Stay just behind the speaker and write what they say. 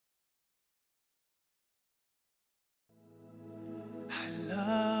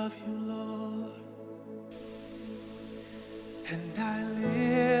and I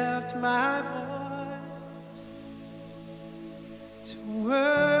lift my voice to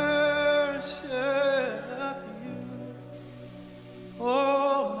worship you.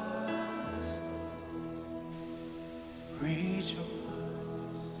 Oh, my soul,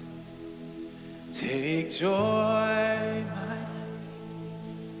 rejoice. Take joy, my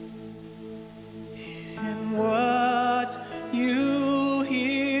King, in what you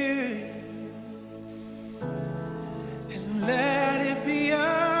hear, and let it be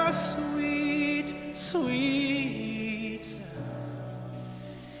a sweet, sweet sound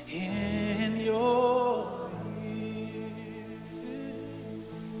in your ear.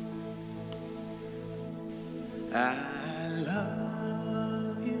 I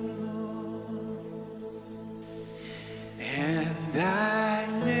love you, Lord, and I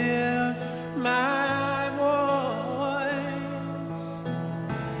lift my voice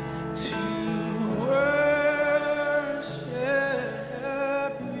to worship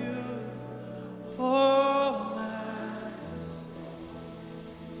you. Oh, my soul,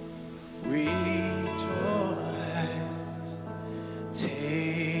 rejoice.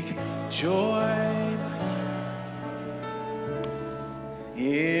 Take joy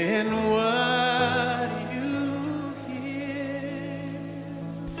in what you hear,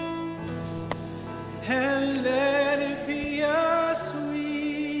 and let it be a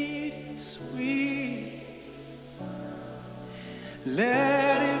sweet, sweet.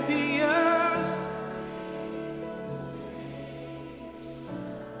 Let it be a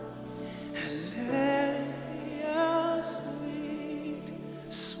let it be a sweet,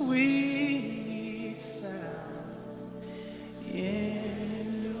 sweet sound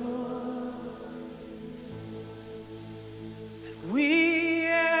in your. We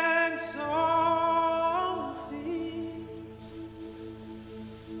exalt thee.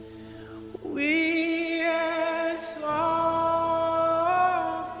 We exalt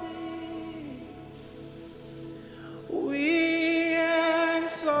thee. We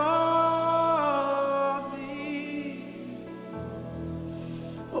exalt thee.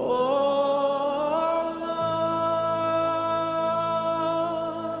 Oh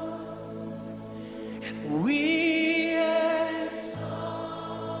Lord, we exalt.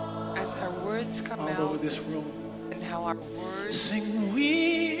 As our words come All over out this room, and how our words sing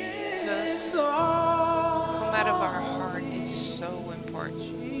we just come out of our heart is so important.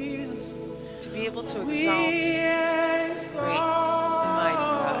 Jesus. To be able to We exalt great, mighty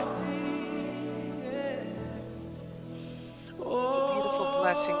God. exalt thee. It's a beautiful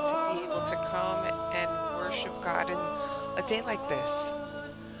blessing to be able to come and Oh worship God in a day like this,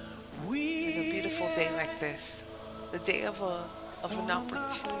 Lord, in a we beautiful day like this, the day of an from the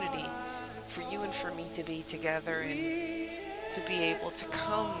opportunity for you and for me to be together and we to be able to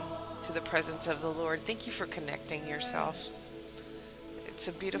come to the presence of the Lord. Thank you for connecting yourself. It's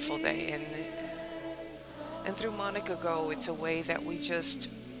a beautiful day, and through Monica Go, it's a way that we just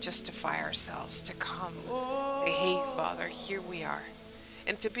justify ourselves to come, say, "Hey, Father, here we are."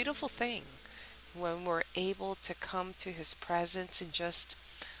 And it's a beautiful thing when we're able to come to His presence and just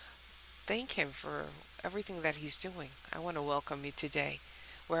thank Him for everything that He's doing. I want to welcome you today,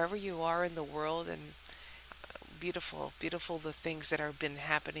 wherever you are in the world, and beautiful, beautiful the things that have been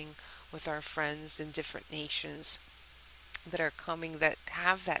happening with our friends in different nations that are coming that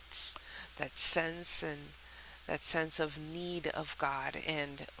have that sense and that sense of need of God.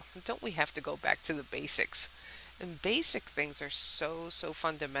 And don't we have to go back to the basics? And basic things are so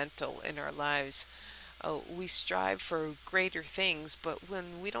fundamental in our lives. We strive for greater things, but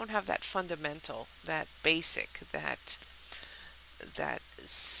when we don't have that fundamental, that basic, that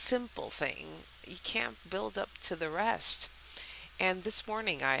simple thing, you can't build up to the rest. And this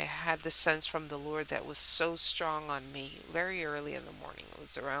morning, I had the sense from the Lord that was so strong on me very early in the morning. It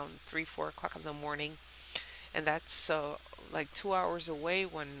was around 3, 4 o'clock in the morning, and that's like 2 hours away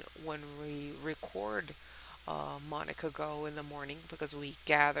when we record Monica Go in the morning, because we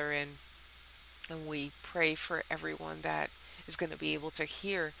gather and we pray for everyone that is going to be able to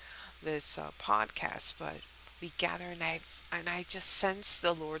hear this podcast. But we gather, and I just sense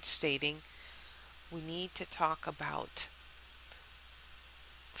the Lord stating we need to talk about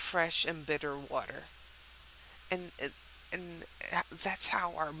fresh and bitter water. And that's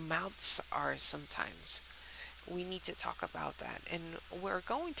how our mouths are sometimes. We need to talk about that, and we're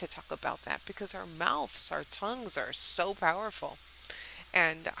going to talk about that because our mouths, our tongues are so powerful.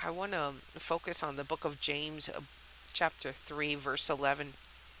 And I want to focus on the book of James, chapter 3, verse 11.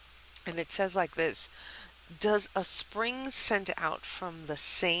 And it says like this: Does a spring send out from the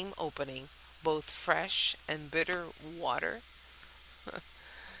same opening both fresh and bitter water?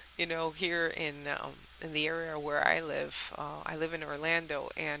 Here in the area where I live in Orlando,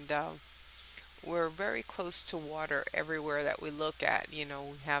 and we're very close to water everywhere that we look at. You know,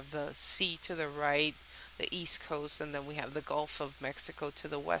 we have the sea to the right, the east coast, and then we have the Gulf of Mexico to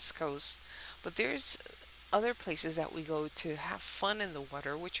the west coast. But there's other places that we go to have fun in the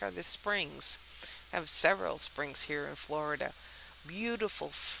water, which are the springs. I have several springs here in Florida. Beautiful,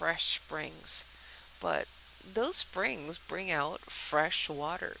 fresh springs. But those springs bring out fresh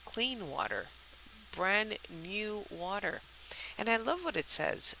water, clean water, brand new water. And I love what it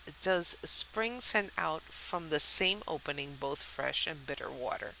says. Does spring send out from the same opening both fresh and bitter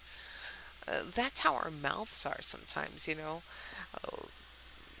water? That's how our mouths are sometimes, you know. Uh,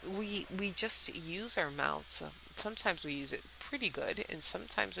 we just use our mouths. Sometimes we use it pretty good, and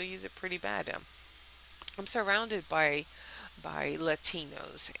sometimes we use it pretty bad. I'm surrounded by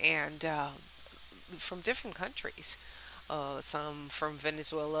Latinos and from different countries. Some from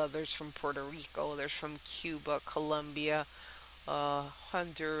Venezuela, there's from Puerto Rico, there's from Cuba, Colombia,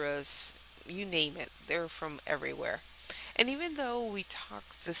 Honduras, you name it. They're from everywhere. And even though we talk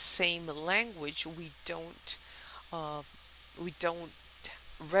the same language, uh, we don't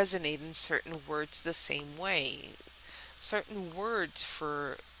resonate in certain words the same way. Certain words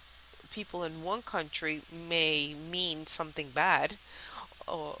for people in one country may mean something bad,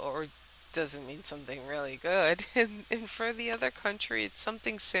 or doesn't mean something really good. And for the other country, it's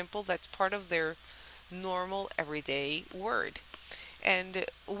something simple that's part of their normal everyday word. And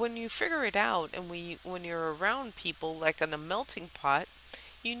when you figure it out, and when you're around people like in a melting pot,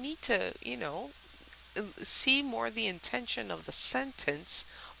 you need to, see more the intention of the sentence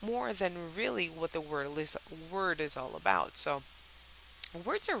more than really what the word is all about. So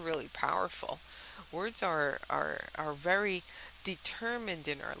words are really powerful. Words are very determined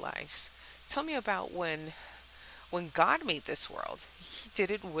in our lives. Tell me about when God made this world. He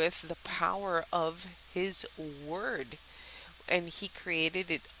did it with the power of his word, and he created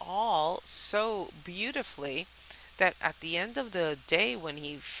it all so beautifully that at the end of the day, when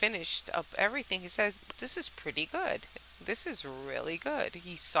he finished up everything, he said, "This is pretty good. This is really good."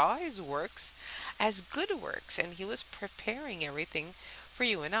 He saw his works as good works, and he was preparing everything for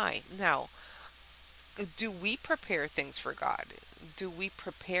you and I. Now, do we prepare things for God? Do we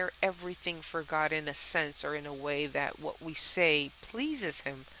prepare everything for God in a sense or in a way that what we say pleases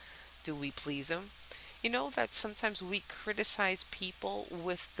him? Do we please him? You know that sometimes we criticize people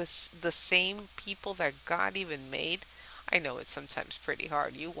with the same people that God even made. I know it's sometimes pretty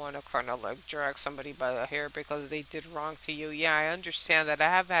hard. You want to kind of like drag somebody by the hair because they did wrong to you. Yeah, I understand that. I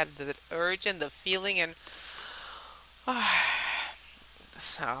have had the urge and the feeling, and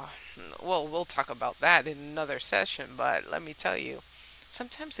so, well, we'll talk about that in another session. But let me tell you,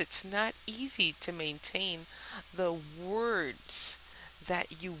 sometimes it's not easy to maintain the words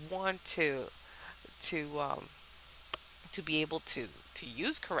that you want to um, to be able to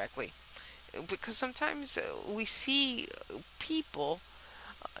use correctly, because sometimes we see people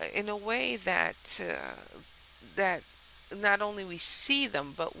in a way that not only we see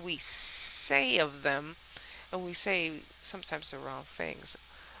them but we say of them, and we say sometimes the wrong things.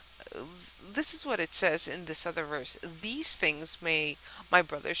 This is what it says in this other verse: these things may my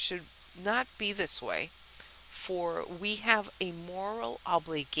brothers should not be this way, for we have a moral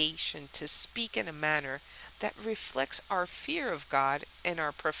obligation to speak in a manner that reflects our fear of God and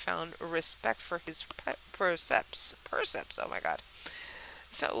our profound respect for his percepts. Oh my God.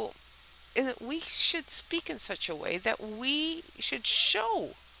 So we should speak in such a way that we should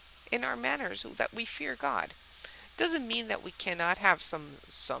show in our manners that we fear God. Doesn't mean that we cannot have some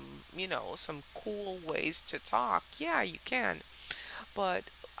cool ways to talk. Yeah, you can. But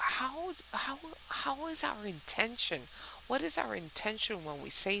how is our intention? What is our intention when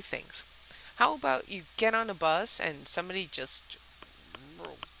we say things? How about you get on a bus and somebody just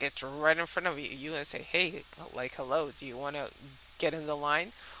gets right in front of you? You gonna say, "Hey, like hello, do you want to get in the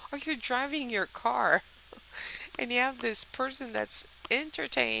line?" Or you're driving your car and you have this person that's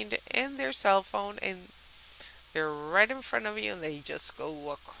entertained in their cell phone, and they're right in front of you, and they just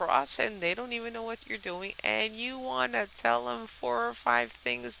go across and they don't even know what you're doing, and you want to tell them four or five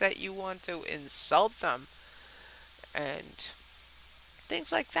things that you want to insult them, and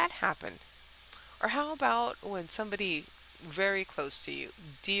things like that happen. Or how about when somebody very close to you,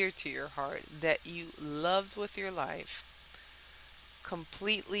 dear to your heart, that you loved with your life,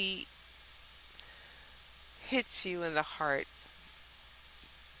 completely hits you in the heart,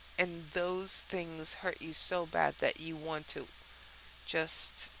 and those things hurt you so bad that you want to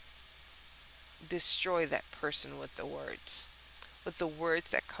just destroy that person with the words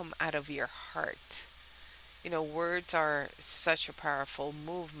that come out of your heart. Words are such a powerful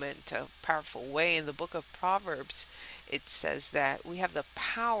movement, a powerful way. In the book of Proverbs, it says that we have the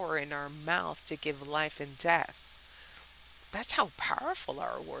power in our mouth to give life and death. That's how powerful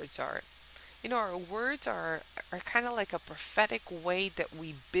our words are. Our words are kind of like a prophetic way that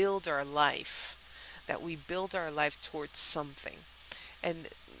we build our life, towards something. And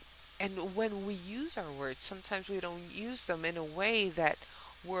and when we use our words, sometimes we don't use them in a way that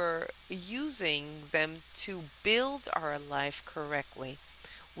we're using them to build our life correctly.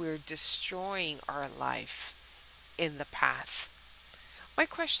 We're destroying our life in the path. My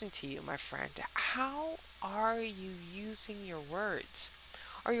question to you, my friend, how are you using your words?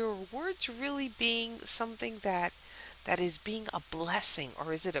 Are your words really being something that is being a blessing,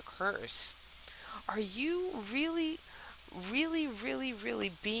 or is it a curse? Are you really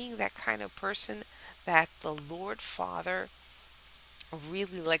being that kind of person that the Lord Father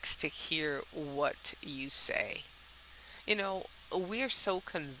really likes to hear what you say? You know, we're so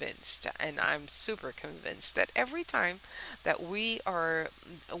convinced, and I'm super convinced that every time that we're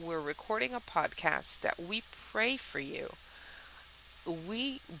recording a podcast, that we pray for you,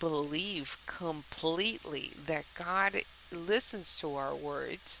 we believe completely that God listens to our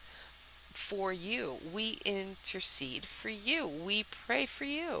words for you. We intercede for you. We pray for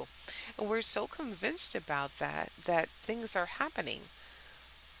you. And we're so convinced about that things are happening.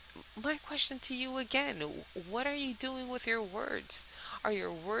 My question to you again, what are you doing with your words? Are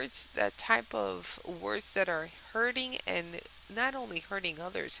your words that type of words that are hurting, and not only hurting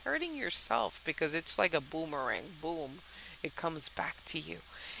others, hurting yourself, because it's like a boomerang, boom, it comes back to you.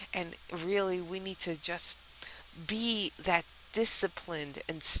 And really, we need to just be that disciplined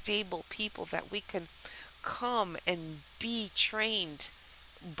and stable people that we can come and be trained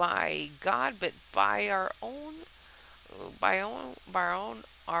by God, but by our own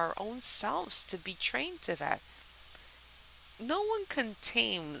selves, to be trained to that. No one can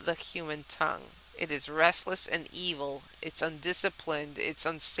tame the human tongue. It is restless and evil. It's undisciplined. It's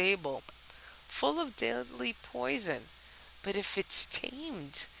unstable, full of deadly poison. But if it's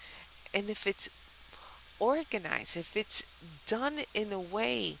tamed, and if it's organized, if it's done in a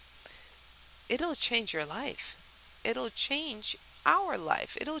way, it'll change your life. It'll change our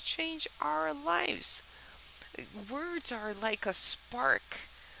life. It'll change our lives. Words are like a spark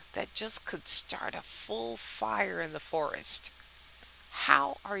that just could start a full fire in the forest.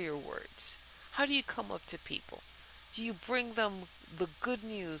 How are your words? How do you come up to people? Do you bring them the good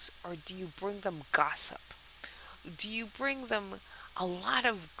news, or do you bring them gossip? Do you bring them a lot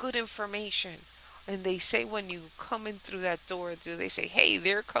of good information? And they say, when you come in through that door, do they say, "Hey,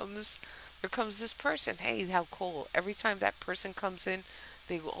 there comes this person. Hey, how cool." Every time that person comes in,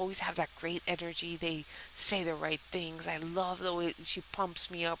 they will always have that great energy. They say the right things. I love the way she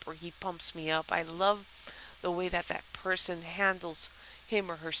pumps me up, or he pumps me up. I love the way that that person handles him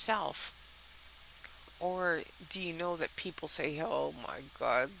or herself. Or do you know that people say, "Oh my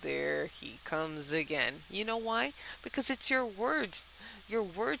God, there he comes again"? You know why? Because it's your words. Your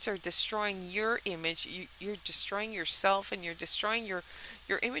words are destroying your image. You're destroying yourself, and you're destroying your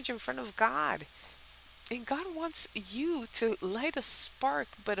image in front of God. And God wants you to light a spark,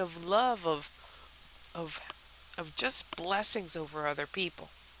 but of love, of of just blessings over other people.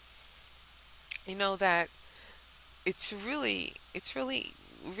 You know that it's really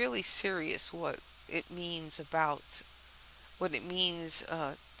serious what it means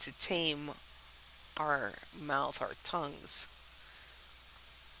to tame our mouth, our tongues.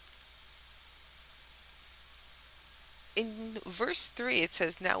 In verse 3, it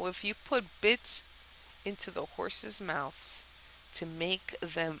says, "Now if you put bits into the horses' mouths to make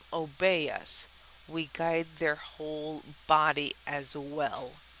them obey us, we guide their whole body as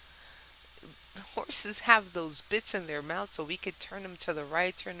well." The horses have those bits in their mouths so we could turn them to the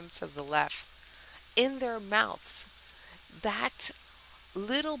right, turn them to the left. In their mouths, that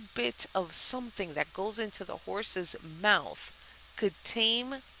little bit of something that goes into the horse's mouth could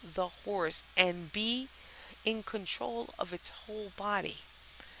tame the horse and be in control of its whole body.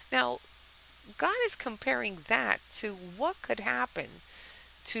 Now, God is comparing that to what could happen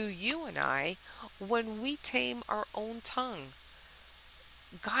to you and I when we tame our own tongue.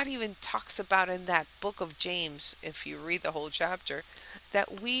 God even talks about in that book of James, if you read the whole chapter,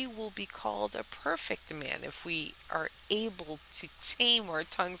 that we will be called a perfect man if we are able to tame our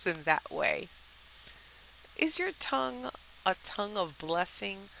tongues in that way. Is your tongue a tongue of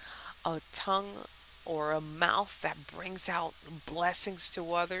blessing, a tongue or a mouth that brings out blessings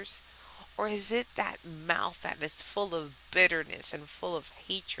to others? Or is it that mouth that is full of bitterness and full of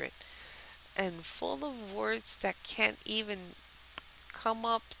hatred and full of words that can't even come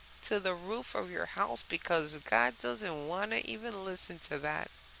up to to the roof of your house because God doesn't want to even listen to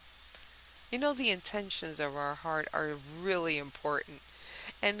that. You know, the intentions of our heart are really important.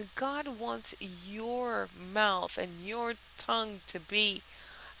 And God wants your mouth and your tongue to be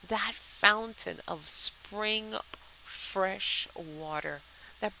that fountain of spring fresh water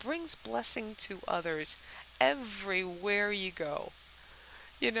that brings blessing to others everywhere you go.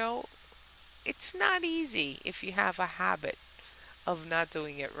 You know, it's not easy if you have a habit of not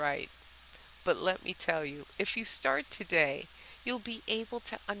doing it right. But let me tell you, if you start today, you'll be able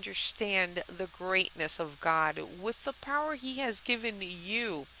to understand the greatness of God with the power He has given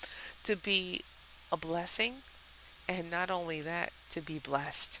you to be a blessing, and not only that, to be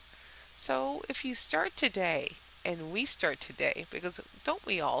blessed. So if you start today, and we start today, because don't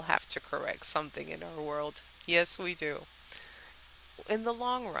we all have to correct something in our world? Yes, we do. In the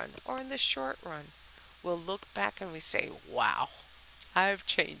long run or in the short run, we'll look back and we say, wow, I've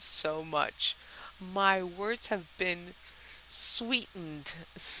changed so much. My words have been sweetened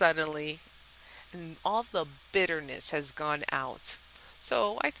suddenly, and all the bitterness has gone out.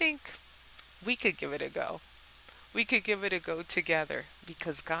 So I think we could give it a go. We could give it a go together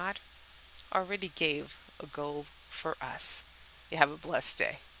because God already gave a go for us. You have a blessed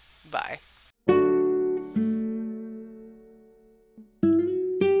day. Bye.